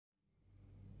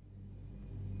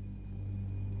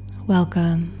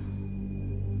Welcome.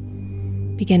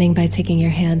 Beginning by taking your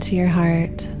hand to your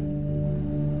heart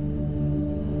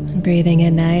and breathing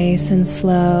in nice and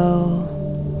slow.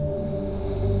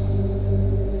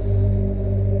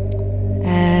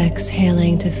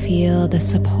 Exhaling to feel the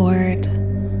support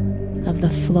of the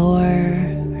floor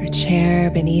or chair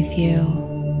beneath you.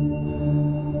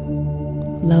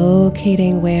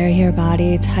 Locating where your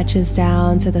body touches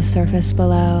down to the surface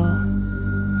below.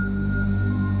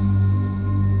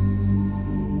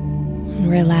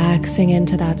 Relaxing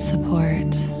into that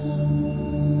support.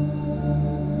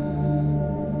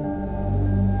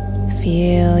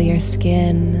 Feel your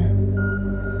skin.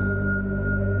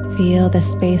 Feel the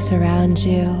space around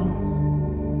you.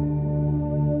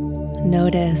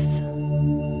 Notice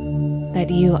that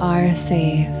you are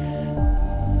safe.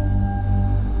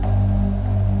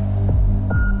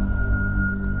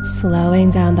 Slowing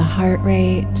down the heart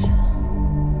rate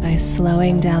by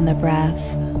slowing down the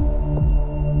breath.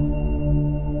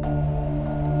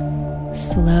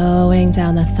 Slowing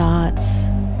down the thoughts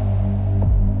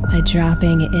by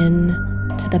dropping in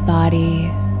to the body.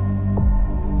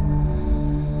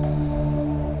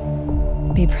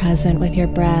 Be present with your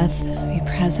breath. Be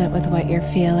present with what you're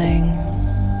feeling.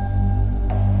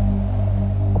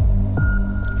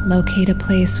 Locate a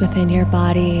place within your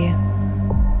body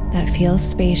that feels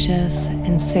spacious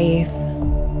and safe,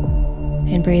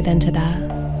 and breathe into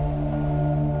that.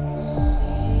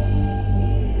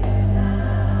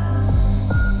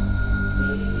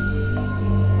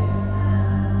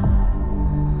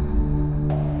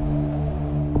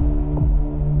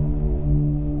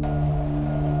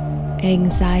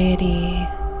 Anxiety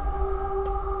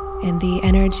and the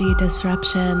energy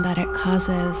disruption that it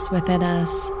causes within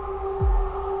us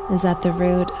is at the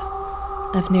root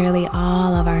of nearly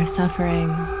all of our suffering.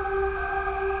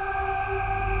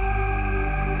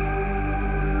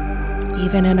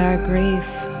 Even in our grief,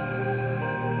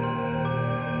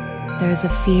 there's a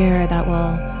fear that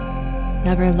we'll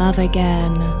never love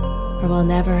again or we'll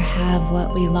never have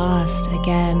what we lost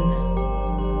again.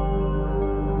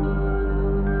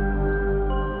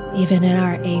 Even in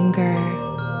our anger,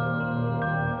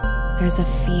 there's a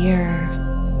fear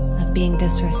of being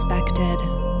disrespected.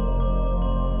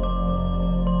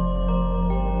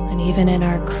 And even in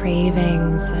our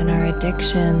cravings and our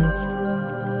addictions,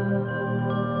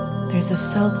 there's a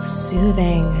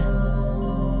self-soothing,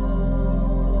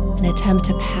 an attempt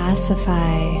to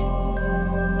pacify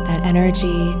that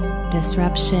energy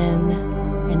disruption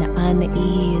and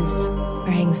unease or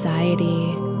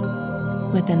anxiety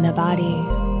within the body.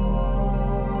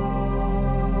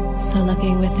 So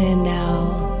looking within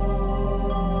now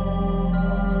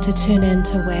to tune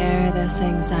into where this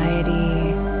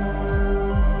anxiety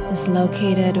is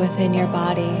located within your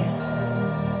body.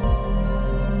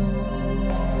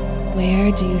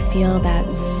 Where do you feel that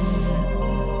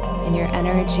in your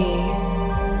energy?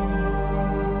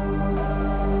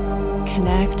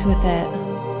 Connect with it.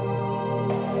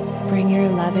 Bring your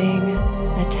loving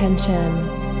attention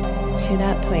to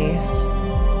that place.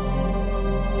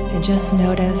 And just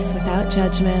notice without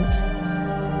judgment.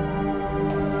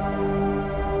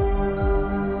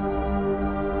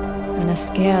 On a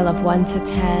scale of 1 to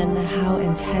 10, how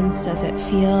intense does it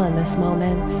feel in this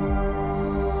moment?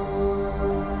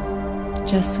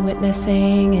 Just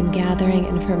witnessing and gathering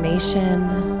information.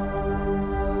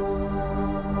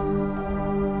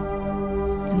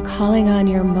 And calling on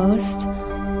your most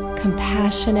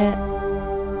compassionate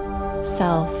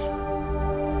self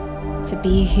to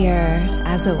be here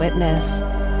as a witness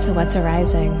to what's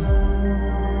arising.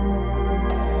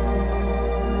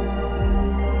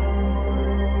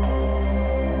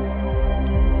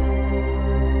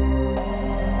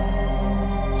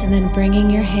 And then bringing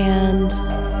your hand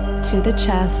to the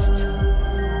chest,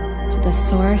 to the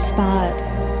sore spot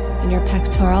in your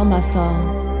pectoral muscle.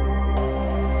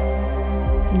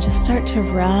 And just start to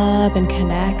rub and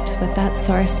connect with that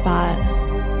sore spot.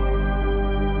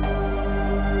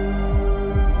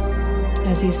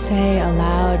 As you say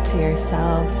aloud to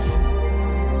yourself,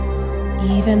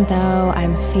 even though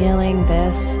I'm feeling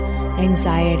this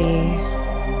anxiety,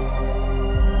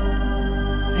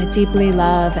 I deeply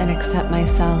love and accept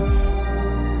myself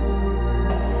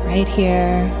right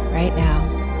here, right now.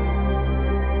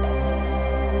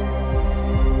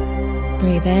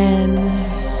 Breathe in,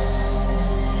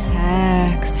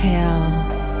 exhale,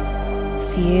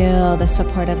 feel the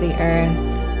support of the earth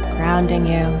grounding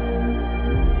you.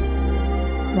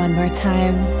 One more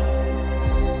time,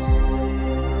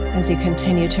 as you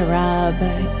continue to rub,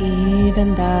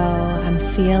 even though I'm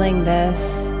feeling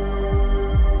this,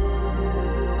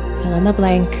 fill in the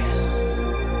blank.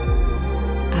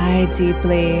 I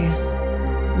deeply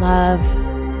love,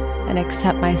 and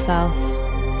accept myself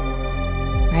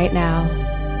right now.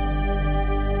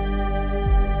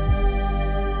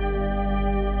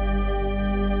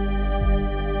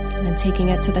 And then taking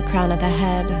it to the crown of the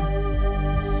head,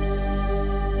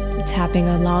 tapping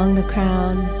along the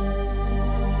crown.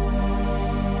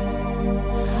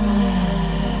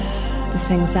 This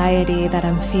anxiety that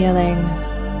I'm feeling,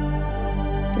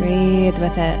 breathe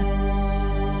with it.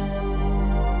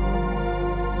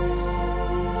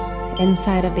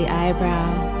 Inside of the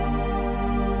eyebrow,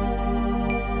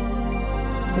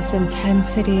 this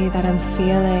intensity that I'm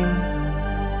feeling.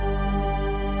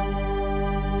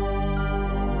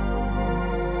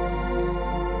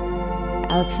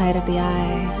 Outside of the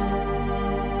eye,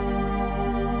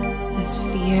 this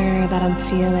fear that I'm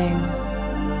feeling.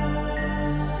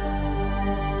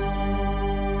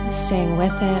 Staying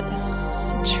with it,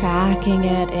 tracking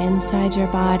it inside your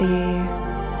body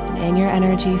and in your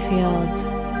energy field,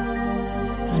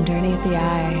 underneath the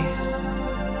eye,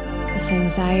 this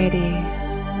anxiety.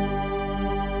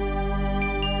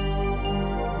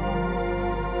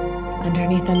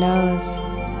 Underneath the nose,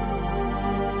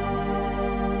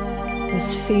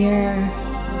 this fear.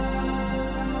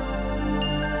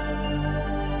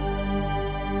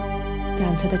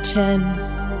 Down to the chin,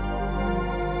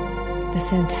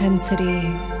 this intensity.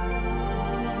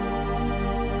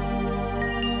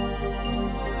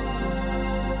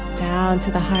 Down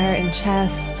to the heart and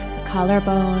chest, the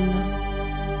collarbone,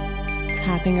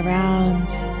 tapping around.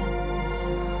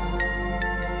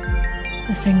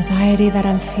 This anxiety that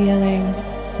I'm feeling.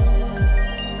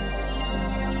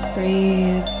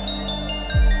 Breathe.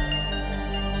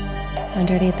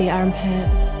 Underneath the armpit,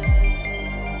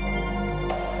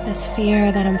 this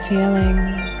fear that I'm feeling.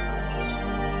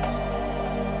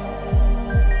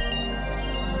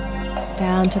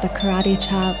 Down to the karate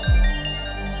chop,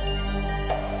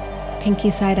 pinky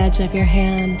side edge of your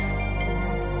hand,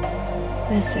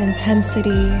 this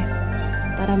intensity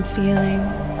that I'm feeling.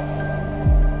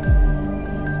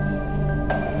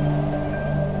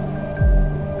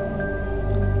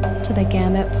 To the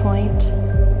gamut point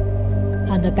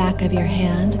on the back of your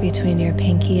hand between your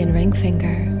pinky and ring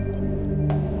finger.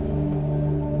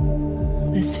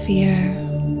 This fear.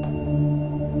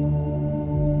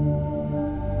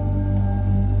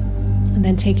 And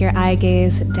then take your eye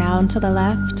gaze down to the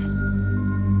left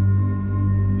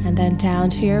and then down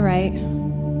to your right.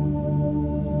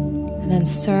 And then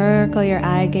circle your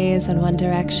eye gaze in one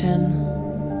direction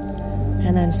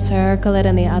and then circle it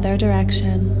in the other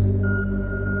direction.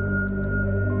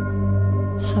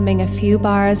 Humming a few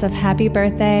bars of happy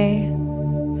birthday.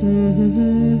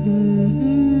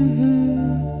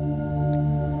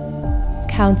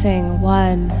 Counting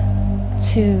 1,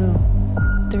 2,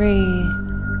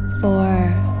 3,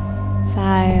 4,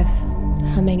 5.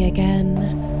 Humming again.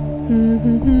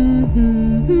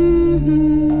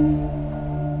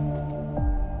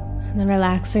 And then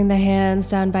relaxing the hands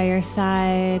down by your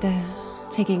side.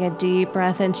 Taking a deep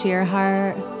breath into your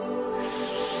heart.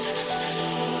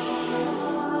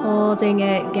 Holding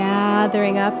it,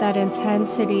 gathering up that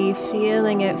intensity,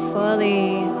 feeling it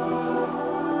fully.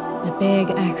 The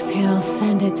big exhale,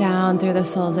 send it down through the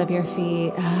soles of your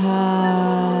feet.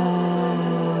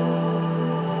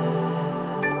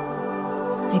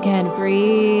 Again,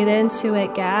 breathe into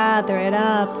it, gather it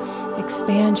up,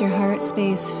 expand your heart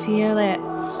space, feel it.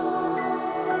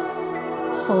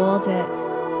 Hold it,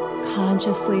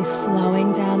 consciously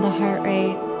slowing down the heart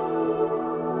rate.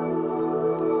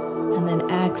 And then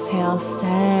exhale,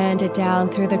 send it down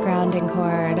through the grounding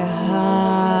cord.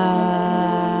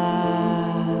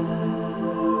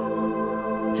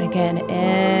 Again,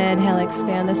 inhale,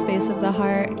 expand the space of the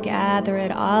heart, gather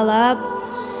it all up.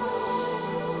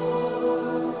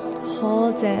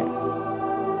 Hold it.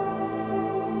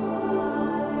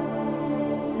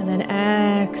 And then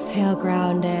exhale,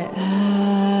 ground it.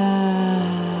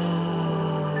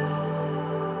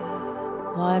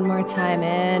 One more time,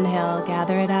 inhale,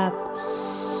 gather it up.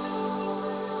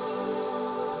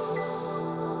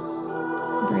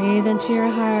 Breathe into your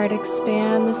heart,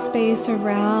 expand the space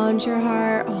around your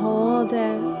heart, hold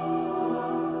it.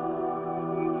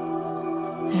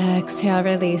 Exhale,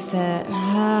 release it.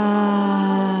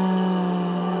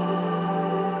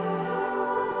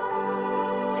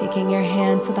 Taking your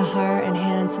hand to the heart and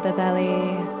hand to the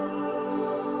belly.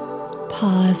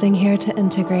 Pausing here to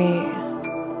integrate.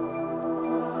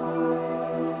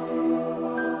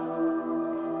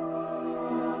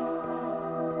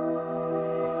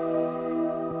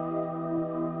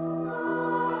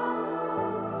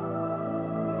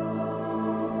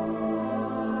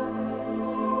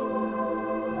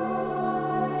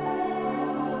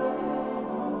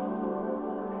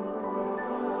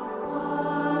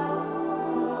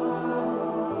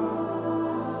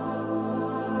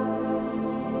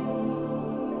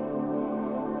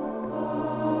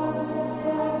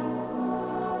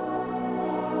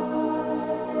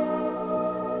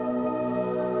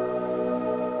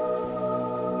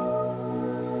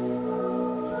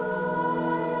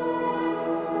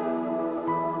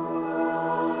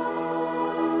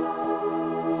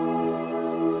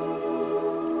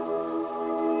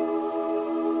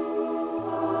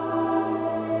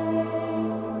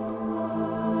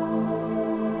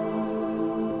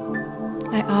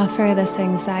 I offer this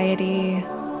anxiety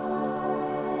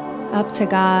up to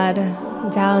God,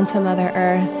 down to Mother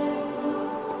Earth.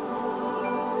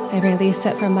 I release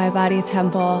it from my body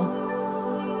temple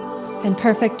in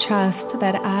perfect trust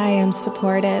that I am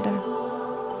supported,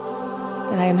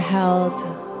 that I am held,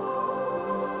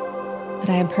 that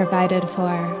I am provided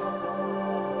for,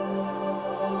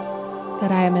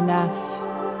 that I am enough.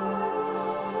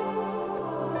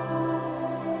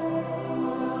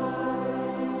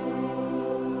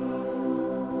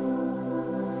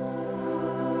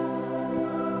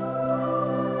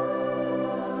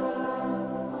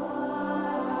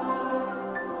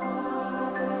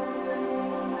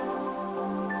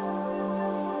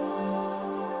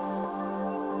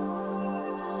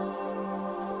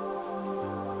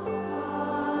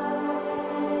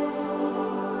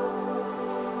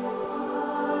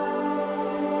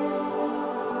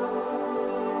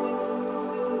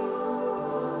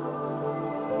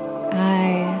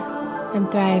 I am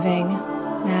thriving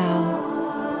now.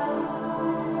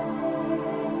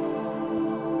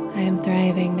 I am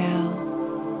thriving now.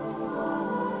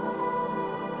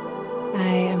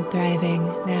 I am thriving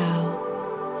now.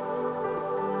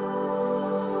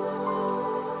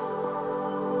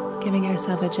 Giving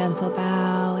yourself a gentle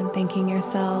bow and thanking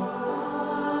yourself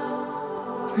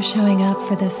for showing up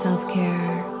for this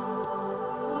self-care.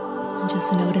 And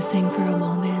just noticing for a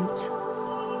moment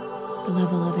the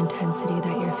level of intensity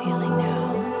that you're feeling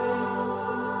now.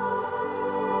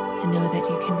 And know that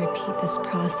you can repeat this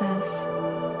process.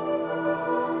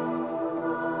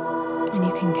 And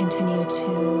you can continue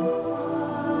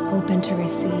to open to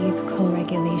receive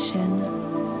co-regulation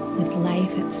with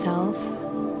life itself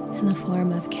in the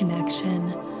form of connection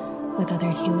with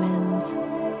other humans,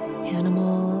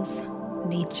 animals,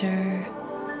 nature,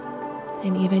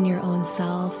 and even your own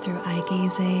self through eye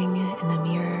gazing in the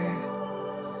mirror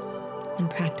and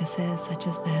practices such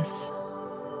as this.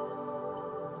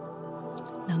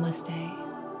 Namaste.